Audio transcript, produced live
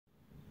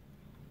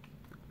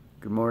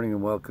Good morning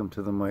and welcome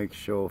to the Mike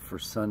Show for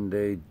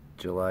Sunday,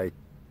 July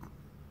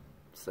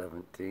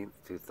 17th,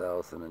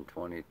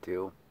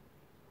 2022.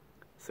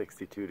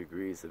 62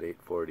 degrees at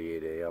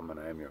 8:48 a.m. and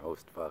I'm your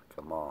host, Fak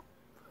Kamal.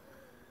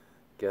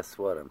 Guess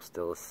what? I'm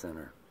still a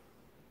sinner.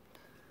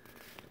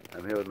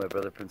 I'm here with my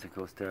brother, Prince and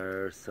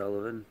co-star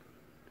Sullivan.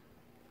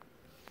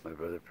 My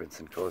brother, Prince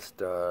and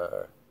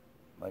co-star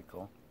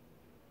Michael.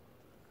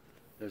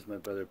 There's my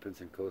brother,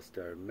 Prince and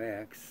co-star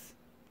Max.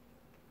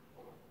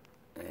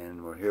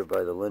 And we're here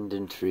by the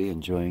linden tree,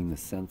 enjoying the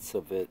scents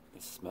of it,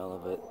 the smell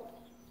of it,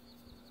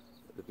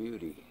 the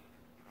beauty.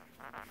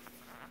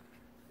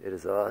 It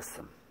is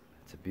awesome.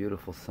 It's a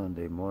beautiful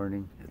Sunday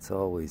morning. It's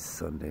always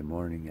Sunday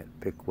morning at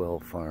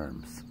Pickwell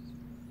Farms.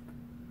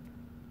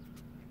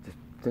 Just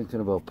thinking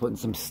about putting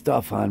some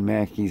stuff on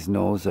Mackie's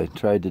nose. I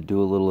tried to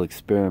do a little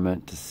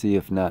experiment to see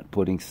if not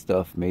putting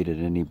stuff made it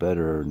any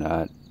better or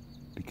not.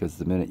 Because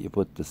the minute you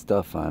put the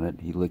stuff on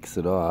it, he licks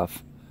it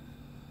off.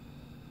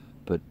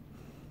 But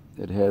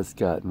it has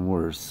gotten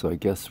worse, so I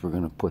guess we're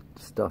going to put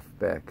stuff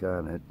back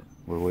on it.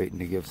 We're waiting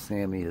to give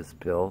Sammy his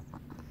pill.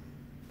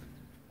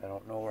 I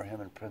don't know where him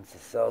and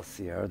Princess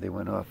Elsie are. They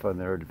went off on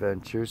their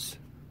adventures.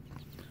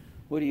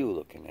 What are you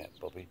looking at,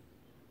 Bubby?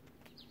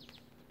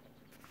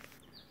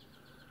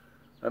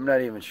 I'm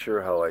not even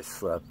sure how I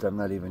slept. I'm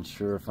not even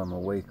sure if I'm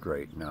awake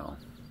right now.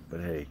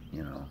 But hey,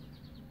 you know,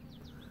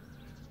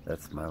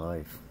 that's my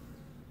life.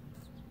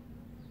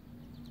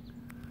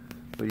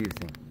 What do you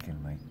think,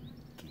 Mike?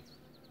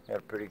 Had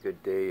a pretty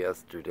good day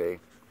yesterday.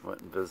 Went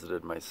and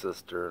visited my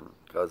sister and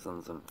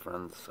cousins and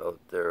friends out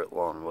there at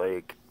Long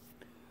Lake.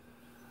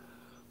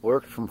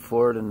 Worked from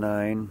 4 to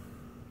 9.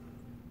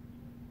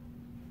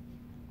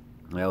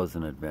 That was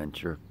an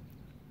adventure.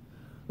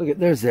 Look at,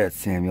 there's that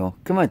Samuel.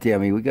 Come on,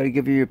 Tammy, we gotta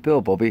give you your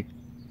pill, Bubby.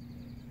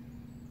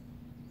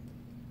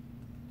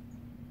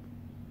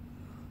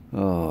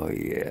 Oh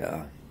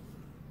yeah.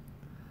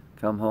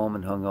 Come home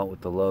and hung out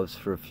with the Loves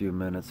for a few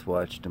minutes,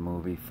 watched a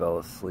movie, fell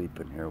asleep,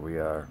 and here we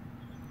are.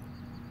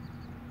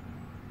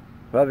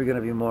 Probably going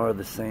to be more of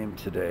the same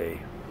today.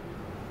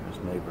 There's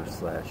neighbor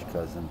slash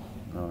cousin.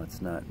 No,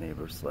 it's not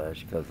neighbor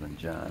slash cousin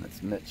John.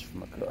 It's Mitch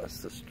from across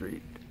the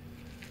street.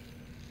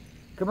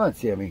 Come on,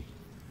 Sammy.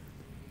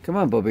 Come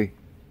on, Bubby.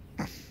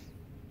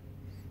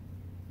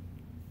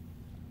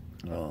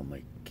 Oh,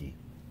 Mikey.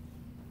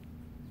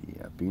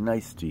 Yeah, be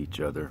nice to each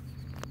other.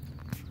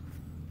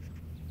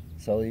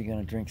 Sully, you going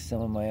to drink some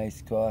of my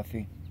iced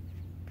coffee?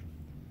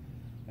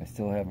 I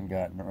still haven't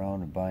gotten around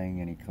to buying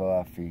any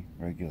coffee,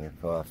 regular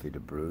coffee to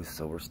brew,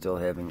 so we're still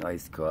having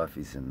iced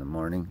coffees in the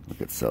morning.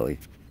 Look at Sully.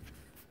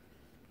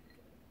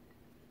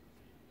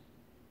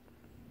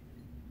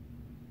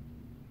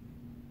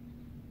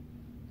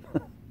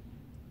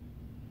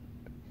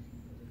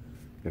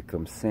 Here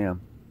comes Sam.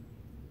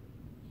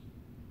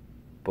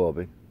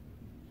 Bobby.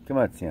 Come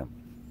on, Sam.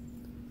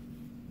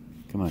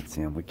 Come on,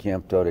 Sam. We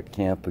camped out at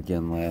camp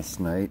again last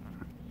night.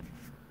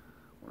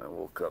 I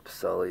woke up,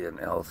 Sully and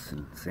Else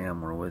and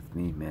Sam were with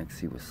me.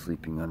 Maxie was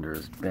sleeping under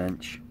his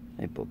bench.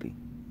 Hey, Bubby.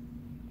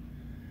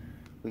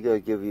 We gotta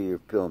give you your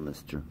pill,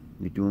 mister.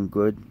 You doing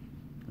good?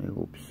 I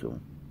hope so.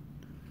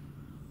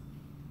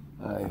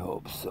 I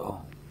hope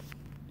so.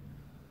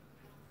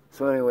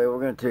 So anyway,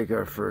 we're gonna take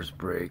our first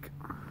break.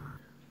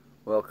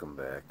 Welcome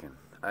back, and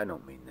I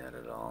don't mean that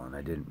at all, and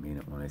I didn't mean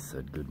it when I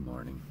said good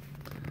morning.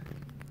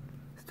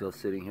 Still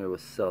sitting here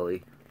with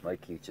Sully.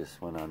 Mikey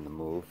just went on the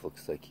move.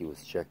 Looks like he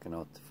was checking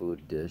out the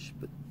food dish,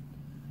 but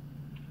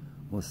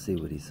we'll see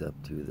what he's up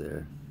to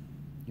there.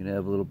 You gonna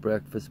have a little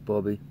breakfast,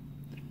 Bubby?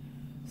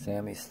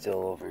 Sammy's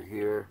still over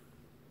here.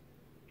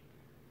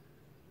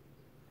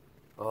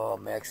 Oh,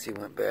 Maxie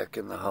went back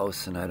in the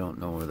house, and I don't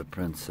know where the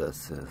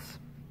princess is.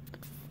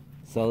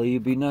 Sully, you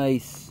be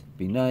nice.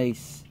 Be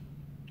nice.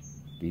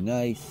 Be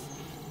nice.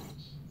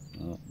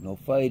 Oh, no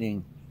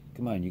fighting.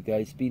 Come on, you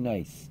guys be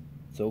nice.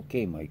 It's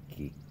okay,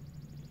 Mikey.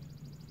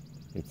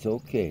 It's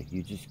okay.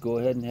 You just go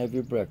ahead and have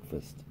your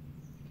breakfast.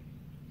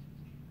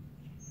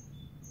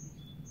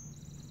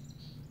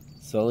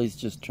 Sully's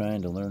just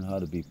trying to learn how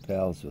to be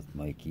pals with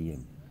Mikey,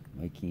 and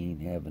Mikey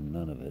ain't having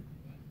none of it.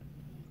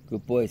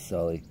 Good boy,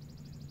 Sully.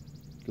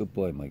 Good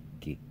boy,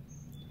 Mikey.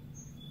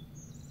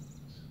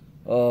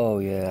 Oh,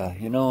 yeah.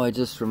 You know, I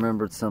just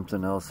remembered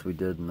something else we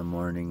did in the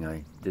morning.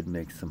 I did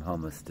make some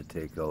hummus to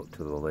take out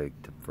to the lake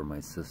for my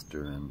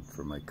sister and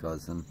for my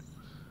cousin.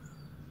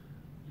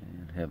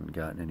 Haven't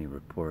gotten any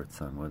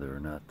reports on whether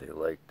or not they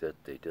liked it.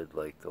 They did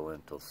like the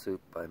lentil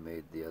soup I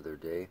made the other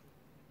day,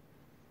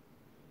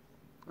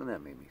 and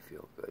that made me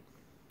feel good.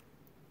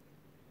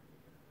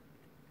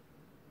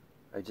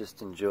 I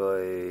just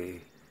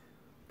enjoy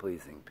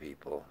pleasing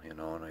people, you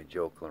know, and I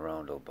joke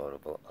around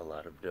about a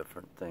lot of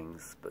different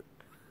things, but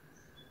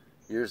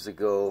years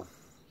ago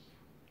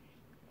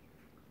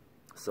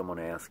someone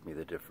asked me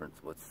the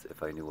difference,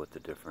 if I knew what the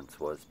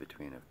difference was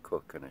between a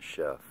cook and a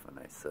chef, and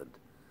I said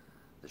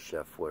the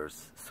chef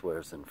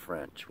swears in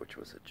French, which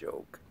was a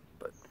joke.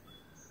 But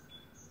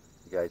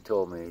the guy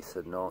told me, he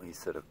said, no, he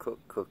said, a cook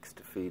cooks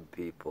to feed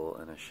people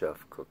and a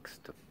chef cooks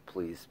to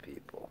please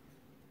people.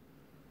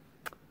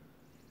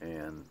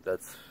 And and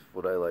that's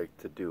what I like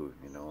to do.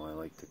 You know, I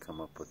like to come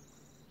up with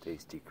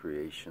tasty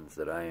creations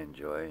that I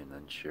enjoy and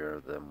then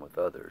share them with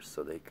others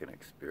so they can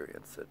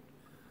experience it.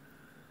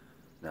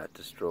 Not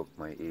to stroke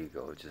my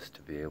ego, just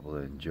to be able to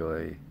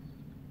enjoy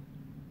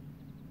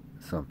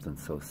something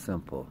so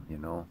simple, you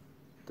know?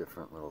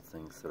 Different little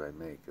things that I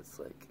make. It's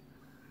like,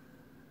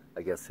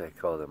 I guess I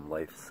call them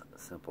life's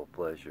simple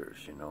pleasures,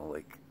 you know,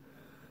 like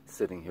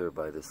sitting here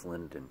by this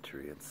linden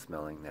tree and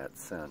smelling that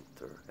scent,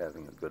 or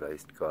having a good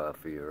iced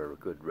coffee or a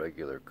good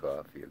regular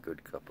coffee. A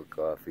good cup of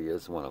coffee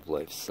is one of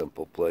life's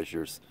simple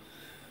pleasures.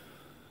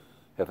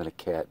 Having a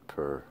cat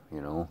purr,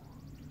 you know,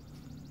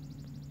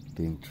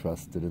 being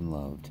trusted and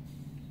loved.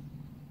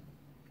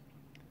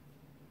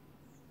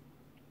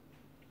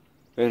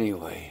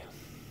 Anyway,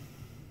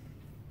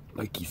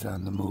 Mikey's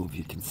on the move.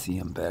 You can see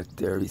him back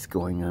there. He's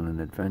going on an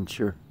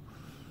adventure.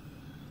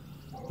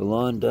 The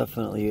lawn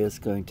definitely is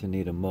going to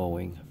need a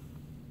mowing.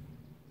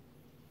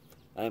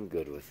 I'm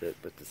good with it,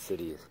 but the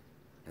city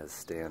has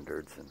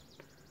standards, and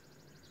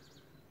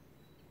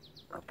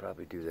I'll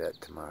probably do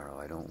that tomorrow.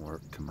 I don't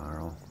work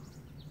tomorrow.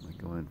 I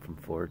go in from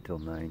 4 till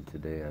 9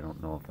 today. I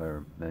don't know if I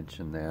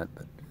mentioned that,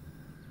 but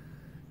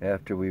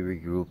after we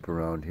regroup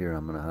around here,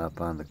 I'm going to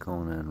hop on the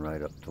Kona and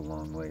ride up to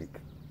Long Lake.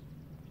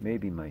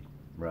 Maybe my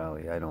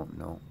Raleigh, I don't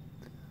know.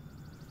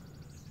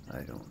 I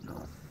don't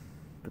know.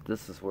 But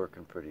this is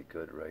working pretty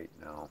good right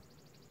now.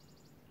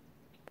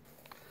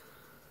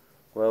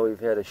 Well, we've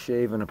had a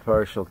shave and a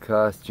partial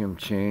costume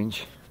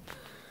change.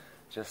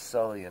 Just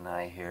Sully and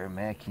I here.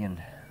 Mackie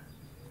and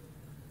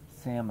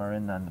Sam are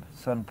in on the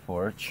sun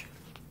porch.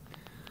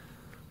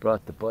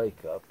 Brought the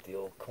bike up, the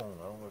old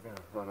Kona. We're going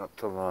to run up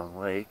to Long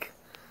Lake.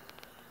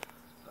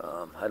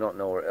 I don't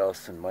know where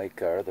Elsa and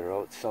Mike are. They're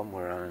out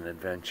somewhere on an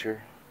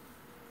adventure.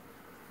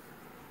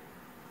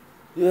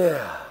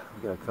 Yeah,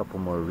 we got a couple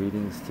more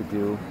readings to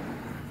do.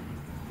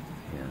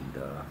 And,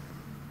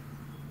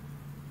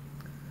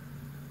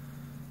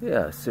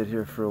 yeah, sit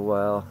here for a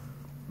while.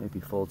 Maybe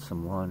fold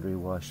some laundry,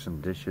 wash some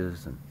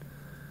dishes, and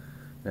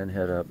then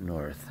head up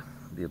north.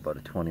 It'll be about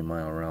a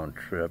 20-mile round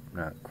trip,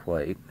 not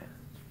quite.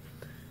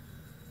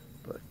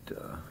 But,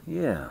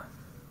 yeah.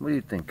 What are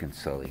you thinking,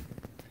 Sully?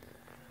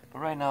 But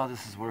right now,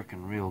 this is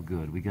working real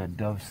good. We got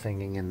doves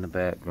singing in the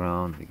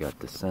background. We got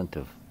the scent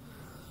of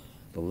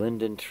the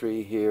linden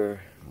tree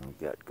here. We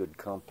got good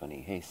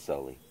company. Hey,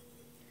 Sully.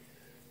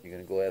 You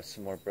gonna go have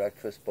some more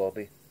breakfast,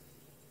 Bobby?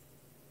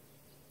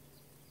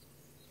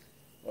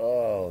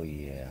 Oh,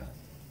 yeah.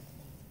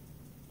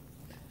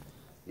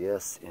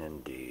 Yes,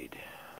 indeed.